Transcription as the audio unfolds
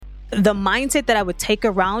the mindset that I would take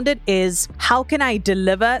around it is, how can I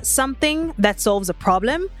deliver something that solves a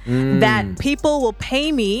problem that people will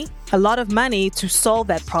pay me a lot of money to solve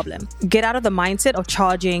that problem? Get out of the mindset of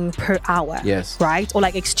charging per hour. Yes. Right? Or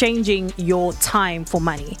like exchanging your time for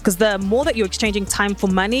money. Because the more that you're exchanging time for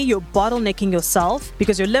money, you're bottlenecking yourself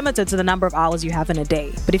because you're limited to the number of hours you have in a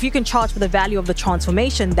day. But if you can charge for the value of the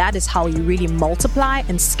transformation, that is how you really multiply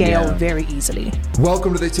and scale very easily.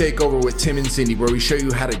 Welcome to The Takeover with Tim and Cindy, where we show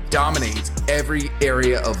you how to dominate every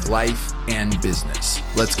area of life and business.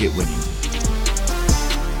 Let's get winning.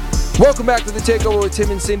 Welcome back to The Takeover with Tim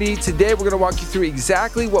and Cindy. Today, we're going to walk you through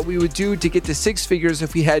exactly what we would do to get to six figures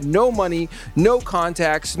if we had no money, no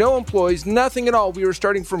contacts, no employees, nothing at all. We were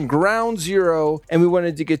starting from ground zero and we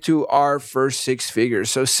wanted to get to our first six figures.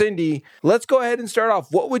 So Cindy, let's go ahead and start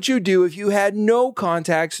off. What would you do if you had no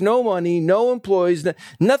contacts, no money, no employees,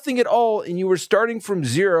 nothing at all, and you were starting from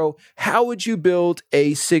zero? How would you build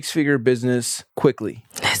a six-figure business quickly?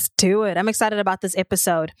 Let's do it. I'm excited about this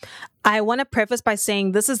episode. I want to preface by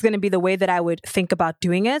saying this is going to be the way that I would think about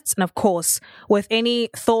doing it. And of course, with any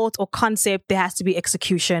thought or concept, there has to be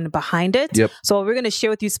execution behind it. Yep. So what we're going to share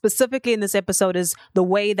with you specifically in this episode is the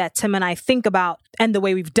way that Tim and I think about and the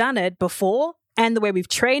way we've done it before and the way we've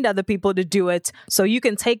trained other people to do it. So you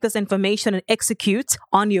can take this information and execute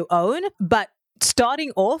on your own. But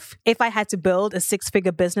starting off, if I had to build a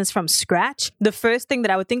six-figure business from scratch, the first thing that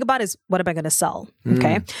I would think about is, what am I going to sell?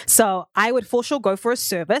 Okay. So I would for sure go for a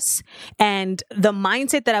service. And the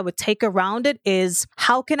mindset that I would take around it is,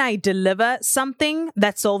 how can I deliver something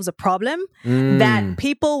that solves a problem that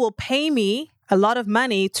people will pay me a lot of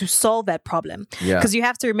money to solve that problem? Because you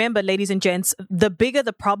have to remember, ladies and gents, the bigger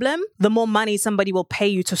the problem, the more money somebody will pay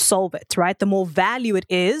you to solve it, right? The more value it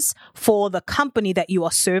is for the company that you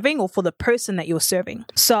are serving or for the person that you're serving.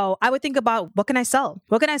 So I would think about, what can I sell?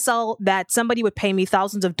 What can I sell that somebody would pay me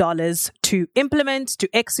thousands of dollars to implement, to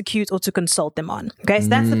execute, or to consult them on? Okay, so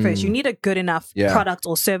that's the first. You need a good enough product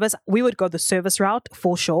or service. We would go the service route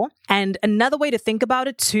for sure. And another way to think about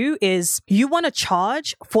it too is, you want to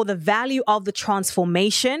charge for the value of the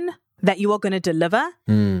transformation that you are going to deliver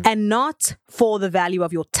and not for the value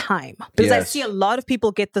of your time. Because I see a lot of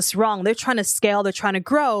people get this wrong. They're trying to scale, they're trying to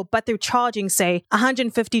grow, but they're charging, say,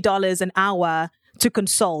 $150 an hour to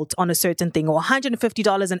consult on a certain thing, or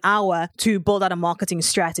 $150 an hour to build out a marketing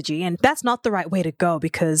strategy. And that's not the right way to go,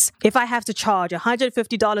 because if I have to charge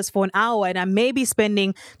 $150 for an hour and I may be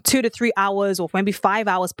spending 2 to 3 hours or maybe 5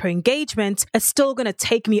 hours per engagement, it's still going to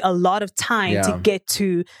take me a lot of time to get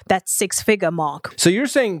to that six-figure mark. So you're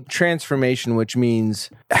saying transformation, which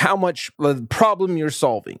means how much the problem you're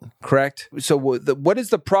solving, correct? So what is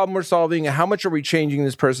the problem we're solving? How much are we changing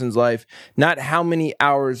this person's life? Not how many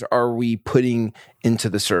hours are we putting into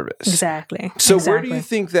the service. Exactly. So where do you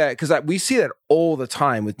think that, because we see that all the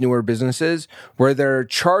time with newer businesses where they're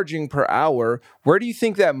charging per hour, where do you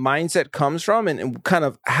think that mindset comes from, and kind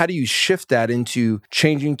of how do you shift that into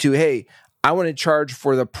changing to, hey, I want to charge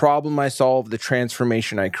for the problem I solve, the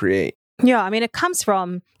transformation I create? Yeah, I mean, it comes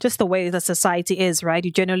from just the way that society is, right?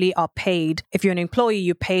 You generally are paid. If you're an employee,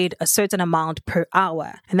 you're paid a certain amount per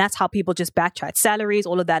hour. And that's how people just backtrack. Salaries,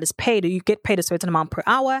 all of that is paid. You get paid a certain amount per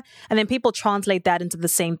hour. And then people translate that into the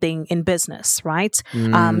same thing in business, right?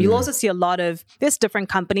 You'll also see a lot of, there's different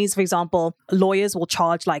companies. For example, lawyers will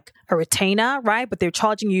charge like a retainer, right? But they're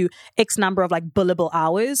charging you X number of like billable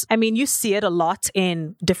hours. I mean, you see it a lot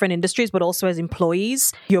in different industries, but also as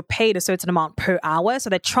employees, you're paid a certain amount per hour. So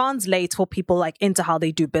that translates for people like into how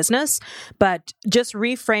they do business. But just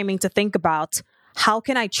reframing to think about, how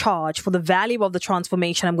can I charge for the value of the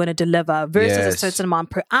transformation I'm going to deliver versus a certain amount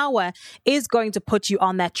per hour is going to put you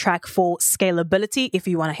on that track for scalability if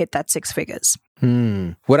you want to hit that six figures.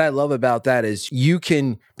 What I love about that is you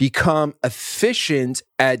can become efficient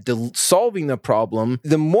at solving the problem.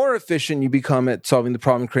 The more efficient you become at solving the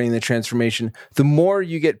problem, creating the transformation, the more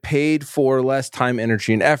you get paid for less time,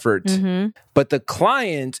 energy, and effort. But the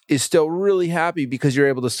client is still really happy because you're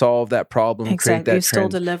able to solve that problem, create that you're still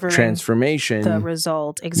delivering transformation. The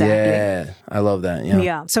result, exactly. Yeah, I love that.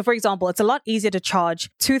 Yeah. So for example, it's a lot easier to charge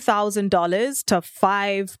 $2,000 to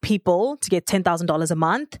 5 people to get $10,000 a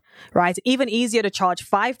month, right? Even easier to charge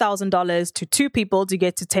 $5,000 to 2 people to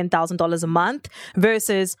get to $10,000 a month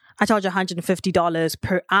versus I charge $150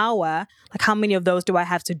 per hour. Like, how many of those do I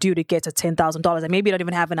have to do to get to $10,000? And maybe you don't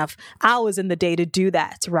even have enough hours in the day to do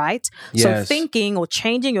that, right? So thinking or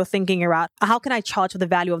changing your thinking around how can I charge for the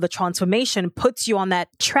value of the transformation puts you on that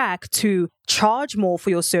track to charge more for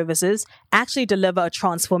your services, actually deliver a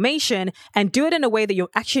transformation, and do it in a way that you're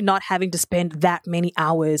actually not having to spend that many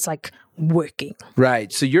hours like working.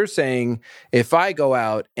 Right. So you're saying if I go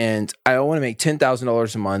out and I want to make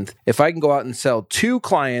 $10,000 a month, if I can go out and sell 2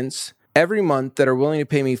 clients every month that are willing to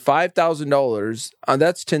pay me $5,000,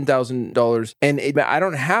 that's $10,000. And I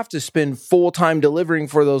don't have to spend full time delivering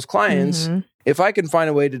for those clients. Mm-hmm. If I can find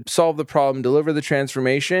a way to solve the problem, deliver the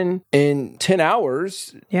transformation in 10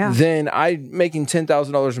 hours, then I'm making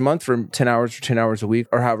 $10,000 a month for 10 hours or 10 hours a week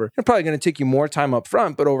or however. It's probably going to take you more time up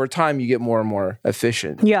front, but over time you get more and more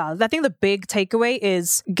efficient. Yeah, I think the big takeaway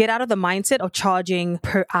is get out of the mindset of charging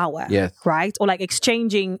per hour, right? Or like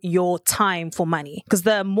exchanging your time for money. Because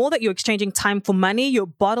the more that you're exchanging time for money, you're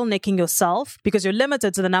bottlenecking yourself because you're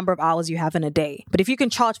limited to the number of hours you have in a day. But if you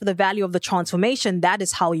can charge for the value of the transformation, that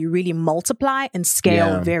is how you really multiply and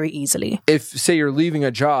scale very easily. If, say, you're leaving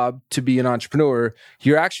a job to be an entrepreneur,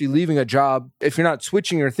 you're actually leaving a job. If you're not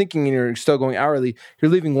switching your thinking and you're still going hourly,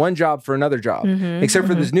 you're leaving one job for another job. Except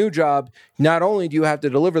for this new job, not only do you have to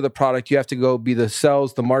deliver the product, you have to go be the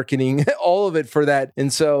sales, the marketing, all of it for that.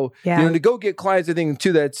 And so, to go get clients, I think,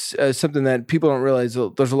 too, that's something that people don't realize.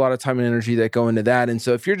 There's a lot of time and energy that go into that. And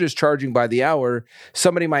so if you're just charging by the hour,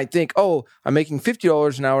 somebody might think, oh, I'm making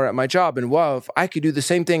 $50 an hour at my job. And wow, if I could do the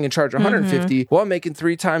same thing and charge $150, well, I'm making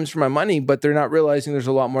 3 times for my money, but they're not realizing there's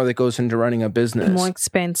a lot more that goes into running a business. More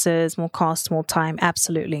expenses, more costs, more time.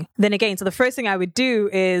 Absolutely. Then again, so the first thing I would do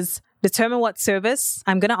is determine what service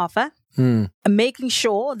I'm going to offer. Making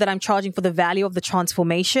sure that I'm charging for the value of the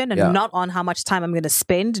transformation and not on how much time I'm going to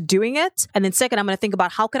spend doing it. And then second, I'm going to think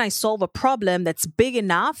about how can I solve a problem that's big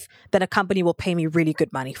enough that a company will pay me really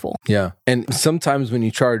good money for. Yeah. And sometimes when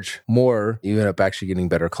you charge more, you end up actually getting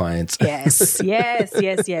better clients. Yes.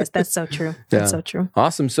 That's so true. That's so true.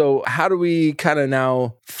 Awesome. So how do we kind of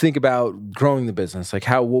now think about growing the business? Like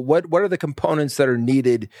what are the components that are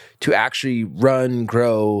needed to actually run,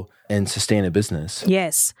 grow, and sustain a business?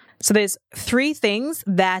 Yes. So there's 3 things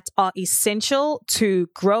that are essential to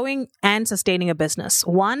growing and sustaining a business.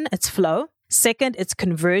 1, it's flow. Second, it's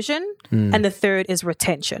conversion. And the third is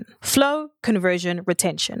retention. Flow, conversion,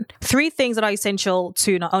 retention. 3 things that are essential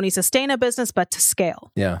to not only sustain a business, but to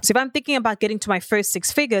scale. Yeah. So if I'm thinking about getting to my first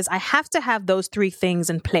 6 figures, I have to have those 3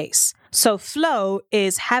 things in place. So flow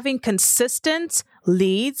is having consistent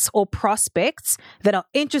leads or prospects that are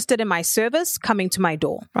interested in my service coming to my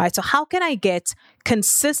door, right? So how can I get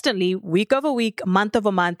consistently, week over week, month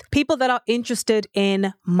over month, people that are interested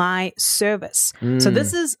in my service? So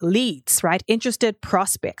this is leads, right? Interested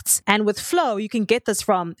prospects. And with flow, you can get this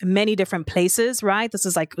from many different places, right? This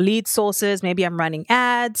is like lead sources. Maybe I'm running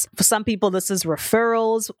ads. For some people, this is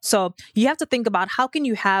referrals. So you have to think about how can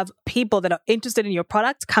you have people that are interested in your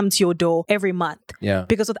product come to your door every month? Yeah.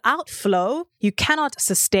 Because without flow, you cannot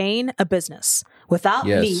sustain a business. Without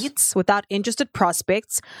leads, without interested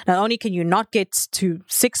prospects, not only can you not get to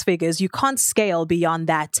 6 figures, you can't scale beyond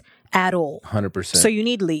that at all. 100%. So you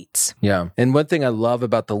need leads. Yeah. And one thing I love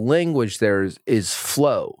about the language there is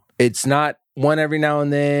flow. It's not one every now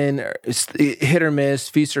and then, it's hit or miss,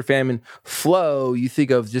 feast or famine. Flow, you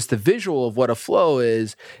think of just the visual of what a flow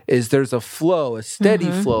is there's a flow, a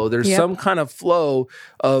steady flow. There's some kind of flow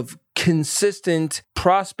of consistent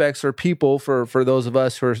prospects or people for those of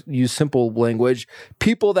us who use simple language,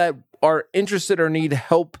 people that are interested or need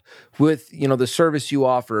help with, the service you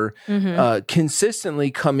offer, consistently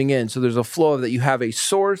coming in. So there's a flow that you have a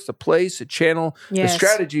source, a place, a channel, a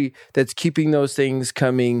strategy that's keeping those things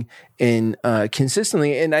coming in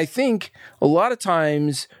consistently. And I think a lot of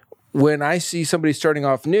times when I see somebody starting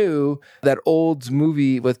off new, that old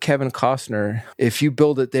movie with Kevin Costner, if you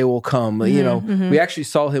build it, they will come. We actually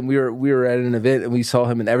saw him. We were at an event and we saw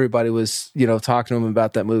him, and everybody was, talking to him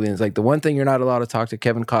about that movie. And it's like the one thing you're not allowed to talk to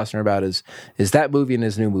Kevin Costner about is that movie and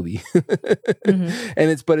his new movie. And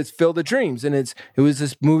it's Field of Dreams, and it was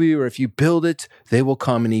this movie where if you build it, they will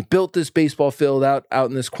come. And he built this baseball field out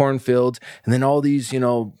in this cornfield, and then all these,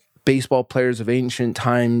 baseball players of ancient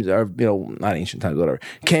times, or not ancient times, whatever,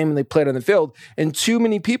 came and they played on the field. And too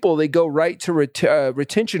many people, they go right to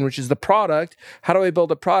retention, which is the product. How do I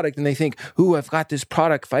build a product? And they think, ooh, I've got this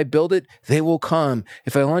product. If I build it, they will come.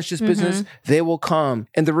 If I launch this business, they will come.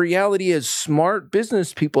 And the reality is, smart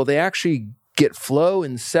business people, they actually get flow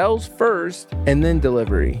and sales first and then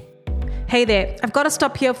delivery. Hey there, I've got to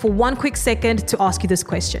stop here for one quick second to ask you this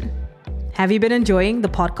question. Have you been enjoying the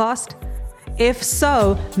podcast? If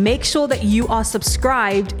so, make sure that you are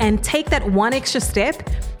subscribed and take that one extra step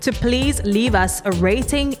to please leave us a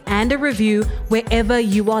rating and a review wherever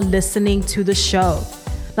you are listening to the show.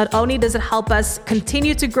 Not only does it help us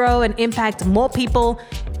continue to grow and impact more people,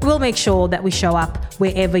 we'll make sure that we show up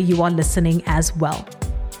wherever you are listening as well.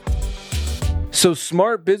 So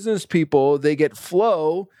smart business people, they get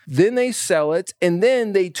flow, then they sell it, and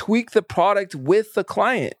then they tweak the product with the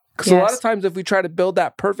client. Because a lot of times if we try to build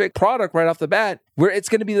that perfect product right off the bat, where it's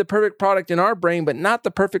going to be the perfect product in our brain, but not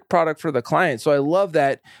the perfect product for the client. So I love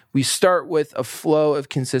that we start with a flow of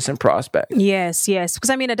consistent prospects. Yes. Because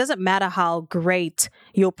I mean, it doesn't matter how great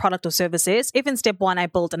your product or service is. If in step one, I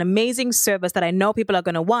built an amazing service that I know people are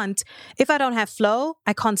going to want, if I don't have flow,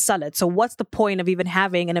 I can't sell it. So what's the point of even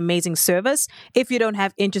having an amazing service if you don't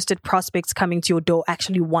have interested prospects coming to your door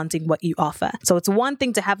actually wanting what you offer? So it's one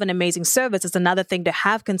thing to have an amazing service. It's another thing to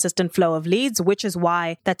have consistent flow of leads, which is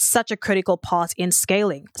why that's such a critical part in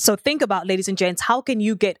scaling. So think about, ladies and gents, how can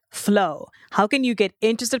you get flow? How can you get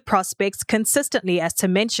interested prospects consistently, as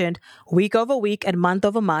Tim mentioned, week over week and month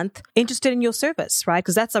over month, interested in your service, right?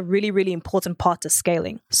 Because that's a really, really important part to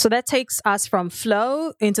scaling. So that takes us from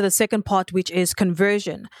flow into the second part, which is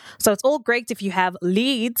conversion. So it's all great if you have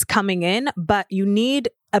leads coming in, but you need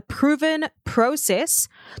a proven process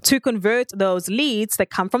to convert those leads that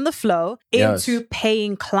come from the flow into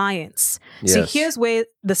paying clients. So here's where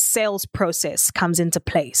the sales process comes into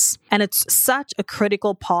place. And it's such a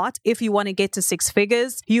critical part. If you want to get to six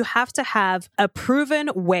figures, you have to have a proven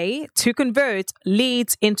way to convert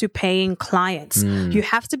leads into paying clients. You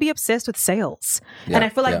have to be obsessed with sales. And I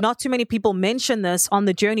feel like not too many people mention this on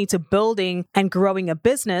the journey to building and growing a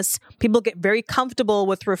business. People get very comfortable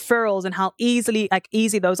with referrals and how easy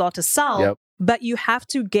those are to sell. But you have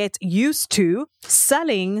to get used to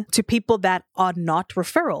selling to people that are not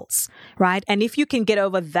referrals, right? And if you can get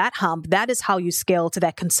over that hump, that is how you scale to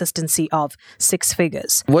that consistency of six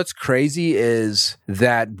figures. What's crazy is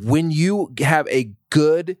that when you have a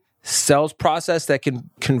good sales process that can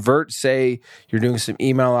convert, say you're doing some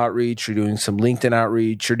email outreach, you're doing some LinkedIn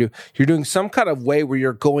outreach, you're doing some kind of way where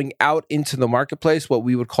you're going out into the marketplace, what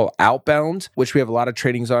we would call outbound, which we have a lot of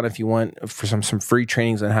trainings on. If you want for some free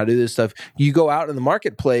trainings on how to do this stuff, you go out in the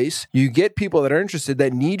marketplace, you get people that are interested,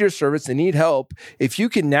 that need your service, that need help. If you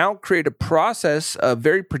can now create a process, a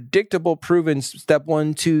very predictable, proven step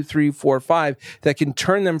 1, 2, 3, 4, 5, that can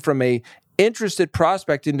turn them from a interested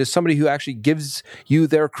prospect into somebody who actually gives you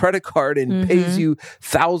their credit card and pays you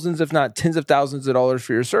thousands, if not tens of thousands of dollars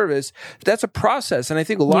for your service. That's a process. And I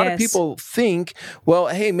think a lot of people think, well,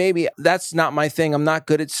 hey, maybe that's not my thing. I'm not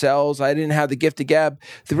good at sales. I didn't have the gift of gab.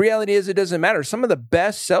 The reality is it doesn't matter. Some of the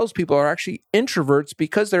best salespeople are actually introverts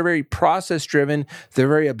because they're very process driven. They're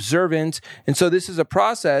very observant. And so this is a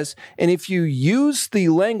process. And if you use the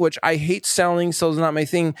language, I hate selling, sales is not my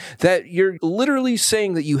thing, that you're literally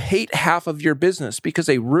saying that you hate half of your business, because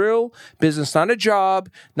a real business, not a job,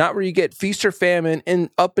 not where you get feast or famine in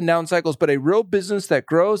up and down cycles, but a real business that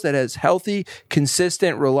grows, that has healthy,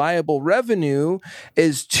 consistent, reliable revenue,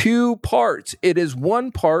 is two parts. It is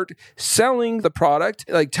one part selling the product,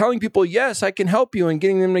 like telling people, yes, I can help you, and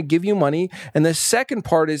getting them to give you money. And the second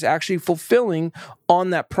part is actually fulfilling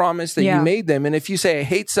on that promise that you made them. And if you say, I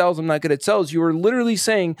hate sales, I'm not good at sales, you are literally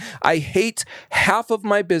saying, I hate half of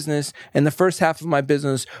my business and the first half of my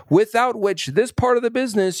business, without which this part of the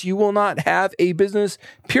business, you will not have a business,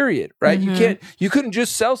 period, right? You couldn't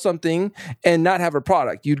just sell something and not have a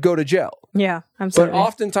product. You'd go to jail. Yeah, absolutely. But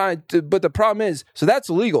oftentimes, but the problem is, so that's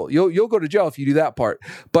illegal. You'll go to jail if you do that part.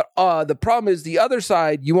 But the problem is the other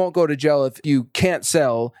side, you won't go to jail if you can't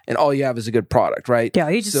sell and all you have is a good product, right? Yeah,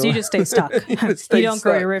 you just stay stuck. You don't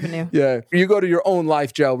grow your revenue. Yeah, you go to your own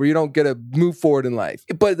life jail where you don't get to move forward in life.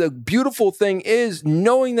 But the beautiful thing is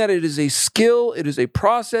knowing that it is a skill, it is a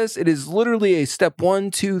process, it is literally a step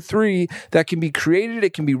 1, 2, 3 that can be created,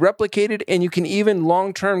 it can be replicated, and you can even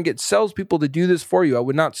long-term get salespeople to do this for you. I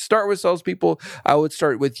would not start with salespeople. I would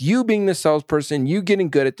start with you being the salesperson, you getting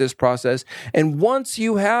good at this process. And once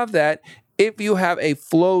you have that, if you have a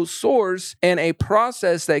flow source and a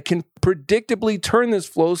process that can predictably turn this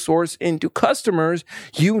flow source into customers,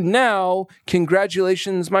 you now,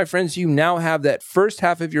 congratulations, my friends, you now have that first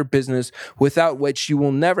half of your business, without which you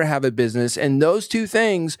will never have a business. And those two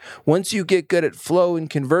things, once you get good at flow and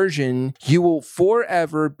conversion, you will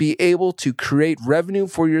forever be able to create revenue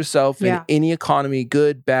for yourself in any economy,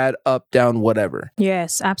 good, bad, up, down, whatever.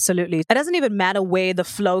 Yes, absolutely. It doesn't even matter where the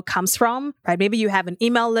flow comes from, right? Maybe you have an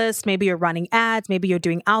email list, maybe you're running ads, maybe you're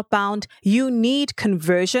doing outbound. You need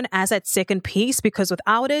conversion as that second piece, because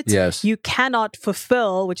without it, you cannot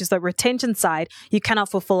fulfill, which is the retention side, you cannot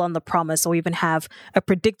fulfill on the promise or even have a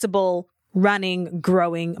predictable running,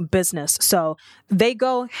 growing business. So they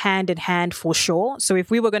go hand in hand for sure. So if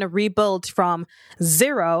we were going to rebuild from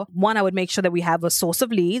zero, one, I would make sure that we have a source of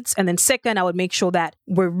leads. And then second, I would make sure that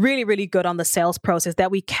we're really, really good on the sales process,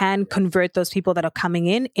 that we can convert those people that are coming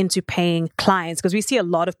in into paying clients. Because we see a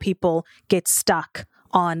lot of people get stuck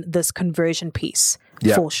on this conversion piece.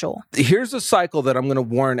 Yeah. For sure. Here's a cycle that I'm going to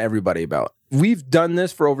warn everybody about. We've done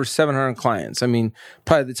this for over 700 clients. I mean,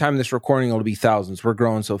 probably at the time of this recording, it'll be thousands. We're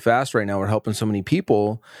growing so fast right now. We're helping so many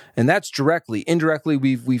people, and that's directly. Indirectly,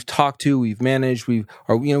 we've talked to, we've managed,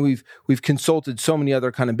 we've consulted so many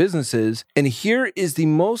other kind of businesses. And here is the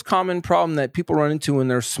most common problem that people run into when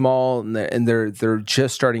they're small and they're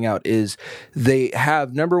just starting out is they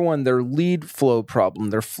have, number one, their lead flow problem,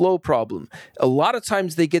 their flow problem. A lot of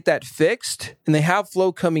times they get that fixed and they have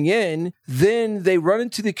flow coming in, then they run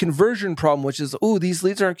into the conversion problem, which is, these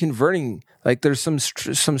leads aren't converting. Like there's some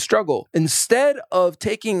struggle. Instead of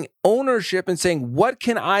taking ownership and saying, what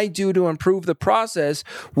can I do to improve the process?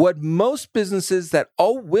 What most businesses that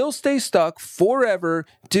will stay stuck forever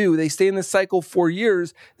do, they stay in this cycle for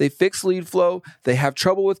years. They fix lead flow. They have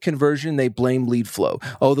trouble with conversion. They blame lead flow.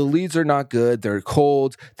 Oh, the leads are not good. They're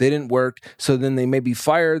cold. They didn't work. So then they maybe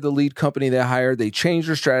fire the lead company they hired. They change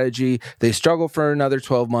their strategy. They struggle for another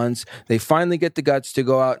 12 months. They finally get the guts to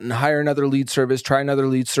go out and hire another lead service, try another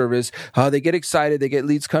lead service. They get excited. They get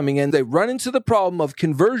leads coming in. They run into the problem of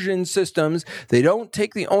conversion systems. They don't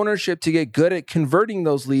take the ownership to get good at converting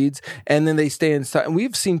those leads. And then they stay inside. And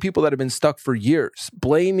we've seen people that have been stuck for years,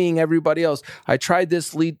 blaming everybody else. I tried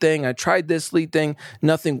this lead thing.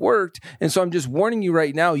 Nothing worked. And so I'm just warning you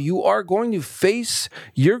right now, you're going to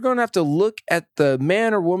have to look at the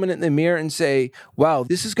man or woman in the mirror and say, wow,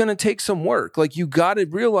 this is going to take some work. Like you got to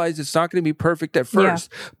realize it's not going to be perfect at first.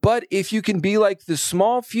 Yeah. But if you can be like the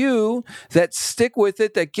small few that stick with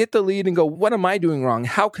it, that get the lead and go, what am I doing wrong?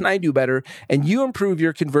 How can I do better? And you improve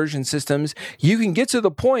your conversion systems, you can get to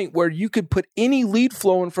the point where you could put any lead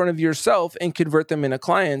flow in front of yourself and convert them into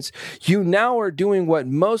clients. You now are doing what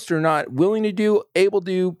most are not willing to do, able to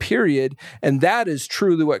do, period. And that is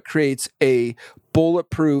truly what creates a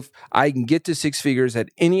bulletproof, I can get to six figures at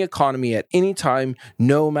any economy, at any time,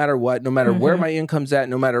 no matter what, no matter where my income's at,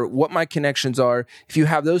 no matter what my connections are. If you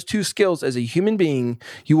have those two skills as a human being,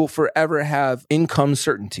 you will forever have income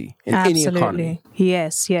certainty in any economy.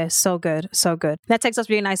 Yes. So good. That takes us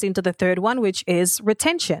really nicely into the third one, which is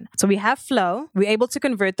retention. So we have flow. We're able to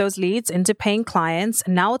convert those leads into paying clients.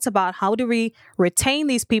 Now it's about how do we retain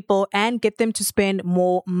these people and get them to spend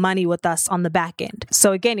more money with us on the back end.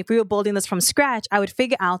 So again, if we were building this from scratch, I would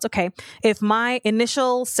figure out, okay, if my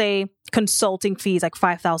initial, say, consulting fee is like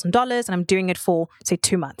 $5,000 and I'm doing it for, say,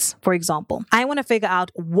 2 months, for example, I want to figure out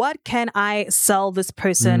what can I sell this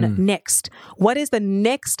person next? What is the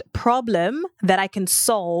next problem that I can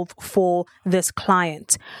solve for this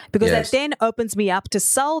client? Because that then opens me up to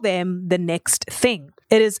sell them the next thing.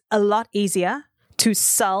 It is a lot easier to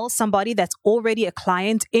sell somebody that's already a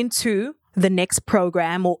client into the next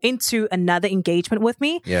program or into another engagement with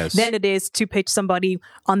me than it is to pitch somebody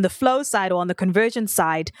on the flow side or on the conversion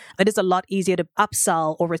side. It is a lot easier to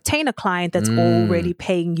upsell or retain a client that's already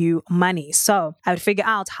paying you money. So I would figure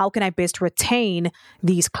out, how can I best retain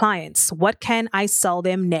these clients? What can I sell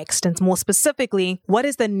them next? And more specifically, what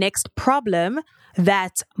is the next problem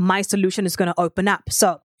that my solution is going to open up?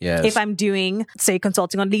 So if I'm doing, say,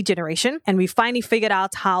 consulting on lead generation, and we finally figured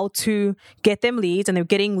out how to get them leads and they're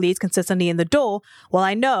getting leads consistently in the door, well,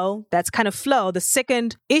 I know that's kind of flow. The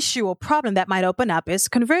second issue or problem that might open up is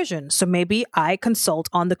conversion. So maybe I consult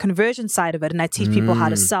on the conversion side of it and I teach people how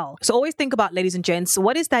to sell. So always think about, ladies and gents,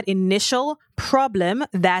 what is that initial problem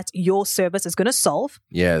that your service is going to solve?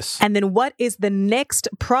 Yes. And then what is the next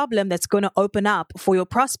problem that's going to open up for your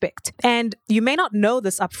prospect? And you may not know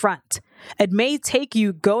this up front. It may take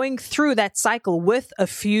you going through that cycle with a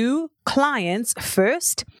few clients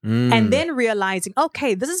first and then realizing,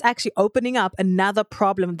 okay, this is actually opening up another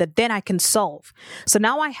problem that then I can solve. So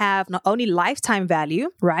now I have not only lifetime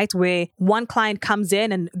value, right, where one client comes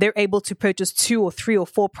in and they're able to purchase 2 or 3 or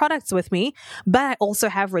 4 products with me, but I also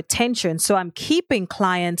have retention. So I'm keeping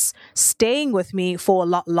clients staying with me for a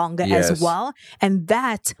lot longer as well. And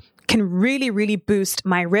that can really, really boost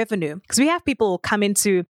my revenue. Because we have people come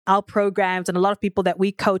into our programs and a lot of people that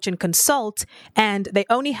we coach and consult, and they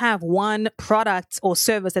only have one product or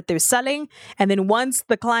service that they're selling. And then once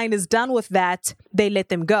the client is done with that, they let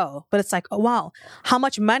them go. But it's like, oh, wow, how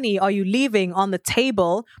much money are you leaving on the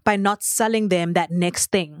table by not selling them that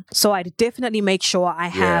next thing? So I'd definitely make sure I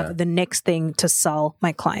have the next thing to sell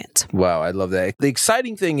my client. Wow, I love that. The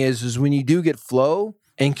exciting thing is when you do get flow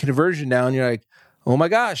and conversion down, you're like, oh my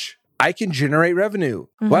gosh, I can generate revenue.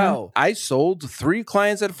 Wow, I sold 3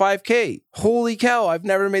 clients at $5,000. Holy cow, I've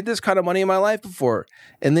never made this kind of money in my life before.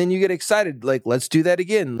 And then you get excited, like, let's do that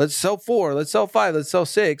again. Let's sell 4, let's sell 5, let's sell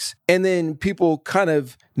 6. And then people kind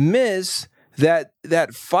of miss that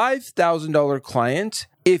 $5,000 client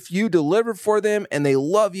if you deliver for them and they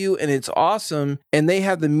love you and it's awesome and they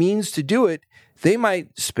have the means to do it, they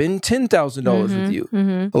might spend $10,000 with you.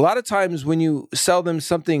 A lot of times when you sell them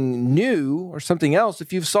something new or something else,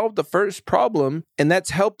 if you've solved the first problem and that's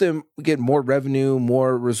helped them get more revenue,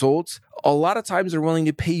 more results, a lot of times they're willing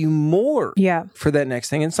to pay you more for that next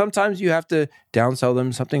thing. And sometimes you have to downsell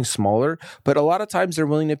them something smaller, but a lot of times they're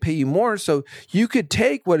willing to pay you more. So you could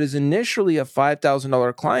take what is initially a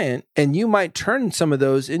 $5,000 client and you might turn some of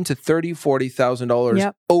those into $30,000,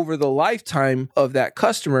 $40,000 over the lifetime of that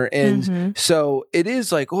customer. And so it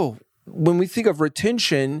is like, when we think of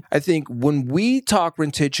retention, I think when we talk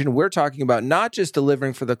retention, we're talking about not just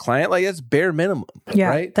delivering for the client, like that's bare minimum,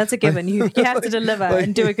 right? That's a given. You have to deliver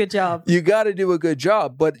and do a good job. You got to do a good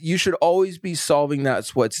job, but you should always be solving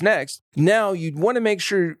that's what's next. Now, you'd want to make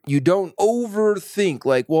sure you don't overthink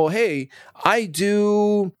like, well, hey, I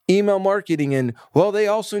do email marketing and, well, they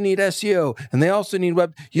also need SEO and they also need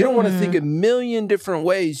web. You don't want to think a million different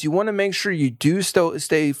ways. You want to make sure you do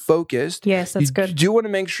stay focused. Yes, that's good. You do want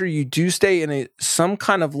to make sure you do stay in some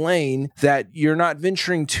kind of lane that you're not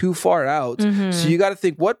venturing too far out. So you got to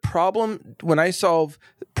think, what problem, when I solve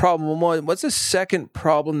problem one, what's the second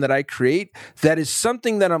problem that I create that is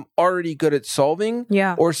something that I'm already good at solving?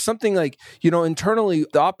 Or something like, internally,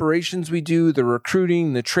 the operations we do, the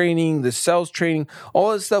recruiting, the training, the sales training,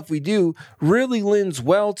 all that stuff we do really lends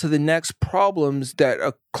well to the next problems that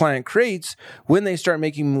a client creates when they start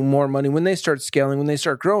making more money, when they start scaling, when they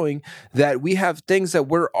start growing, that we have things that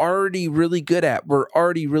we're already really good at, we're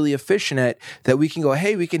already really efficient at, that we can go,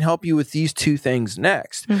 hey, we can help you with these two things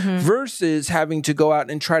next, versus having to go out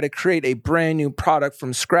and try to create a brand new product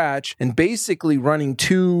from scratch and basically running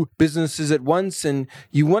two businesses at once. And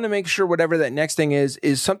you want to make sure whatever that next thing is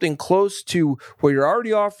something close to what you're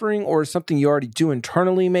already offering or something you already do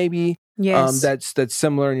internally maybe. That's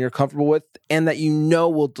similar and you're comfortable with, and that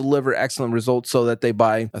will deliver excellent results so that they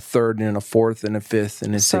buy a third and a fourth and a fifth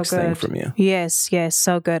and a sixth thing from you. Yes,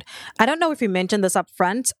 so good. I don't know if you mentioned this up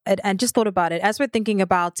front. I just thought about it as we're thinking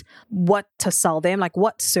about what to sell them, like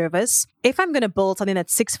what service. If I'm going to build something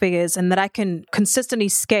that's 6 figures and that I can consistently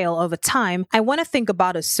scale over time, I want to think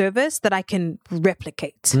about a service that I can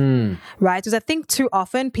replicate, right? Because I think too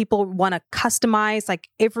often people want to customize like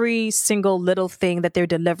every single little thing that they're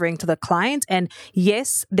delivering to the client. And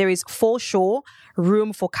yes, there is for sure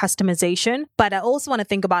room for customization, but I also want to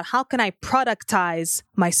think about how can I productize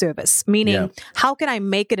my service? Meaning, how can I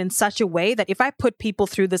make it in such a way that if I put people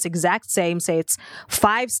through this exact same, say it's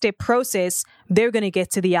 5-step process, they're going to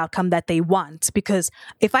get to the outcome that they want. Because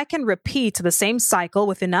if I can repeat the same cycle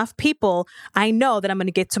with enough people, I know that I'm going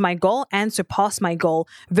to get to my goal and surpass my goal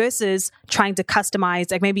versus trying to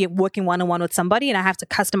customize, like maybe working one-on-one with somebody and I have to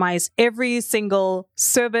customize every single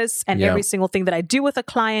service and every single thing that I do with a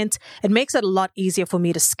client. It makes it a lot easier for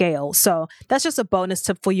me to scale. So that's just a bonus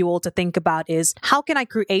tip for you all to think about is how can I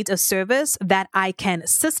create a service that I can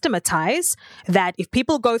systematize that if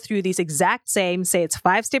people go through these exact same, say it's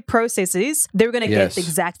 5-step processes, they're going to get the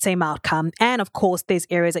exact same outcome. And of course, there's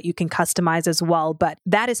areas that you can customize as well, but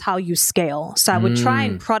that is how you scale. So I would try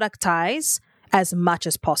and productize as much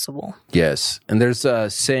as possible. Yes. And there's a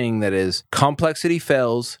saying that is complexity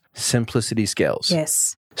fails, simplicity scales.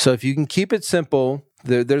 Yes. So if you can keep it simple,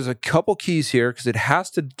 there's a couple keys here because it has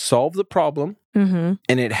to solve the problem and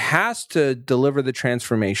it has to deliver the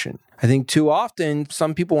transformation. I think too often,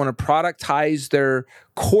 some people want to productize their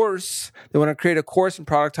course. They want to create a course and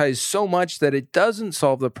productize so much that it doesn't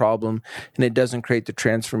solve the problem and it doesn't create the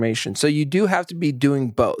transformation. So you do have to be doing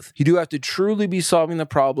both. You do have to truly be solving the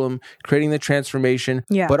problem, creating the transformation,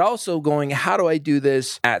 but also going, how do I do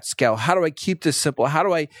this at scale? How do I keep this simple?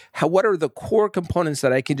 What are the core components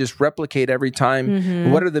that I can just replicate every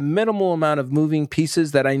time? What are the minimal amount of moving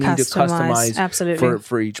pieces that I need to customize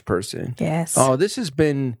for each person? Yes. Oh, this has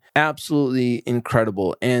been absolutely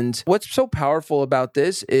incredible. And what's so powerful about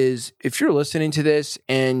this is if you're listening to this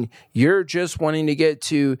and you're just wanting to get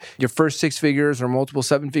to your first 6 figures or multiple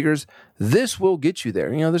 7 figures, this will get you there.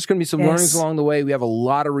 There's going to be some learnings along the way. We have a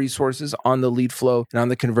lot of resources on the lead flow and on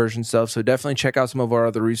the conversion stuff. So definitely check out some of our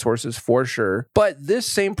other resources for sure. But this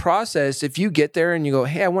same process, if you get there and you go,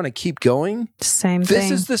 hey, I want to keep going.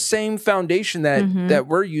 This is the same foundation that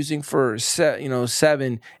we're using for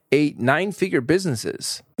 7, 8, 9-figure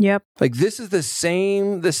businesses. Yep. Like this is the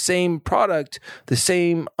same product, the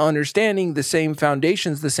same understanding, the same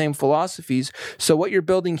foundations, the same philosophies. So what you're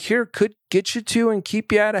building here could get you to and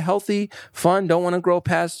keep you at a healthy, fun, don't want to grow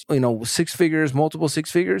past, 6 figures, multiple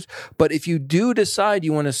 6 figures. But if you do decide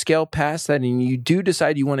you want to scale past that and you do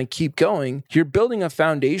decide you want to keep going, you're building a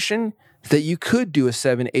foundation that you could do a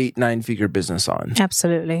 7, 8, 9-figure business on.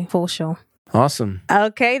 Absolutely. For sure. Awesome.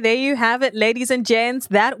 Okay, there you have it, ladies and gents.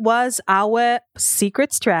 That was our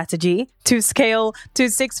secret strategy to scale to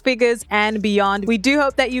 6 figures and beyond. We do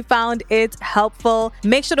hope that you found it helpful.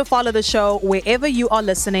 Make sure to follow the show wherever you are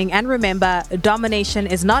listening. And remember, domination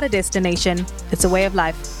is not a destination, it's a way of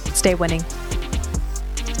life. Stay winning.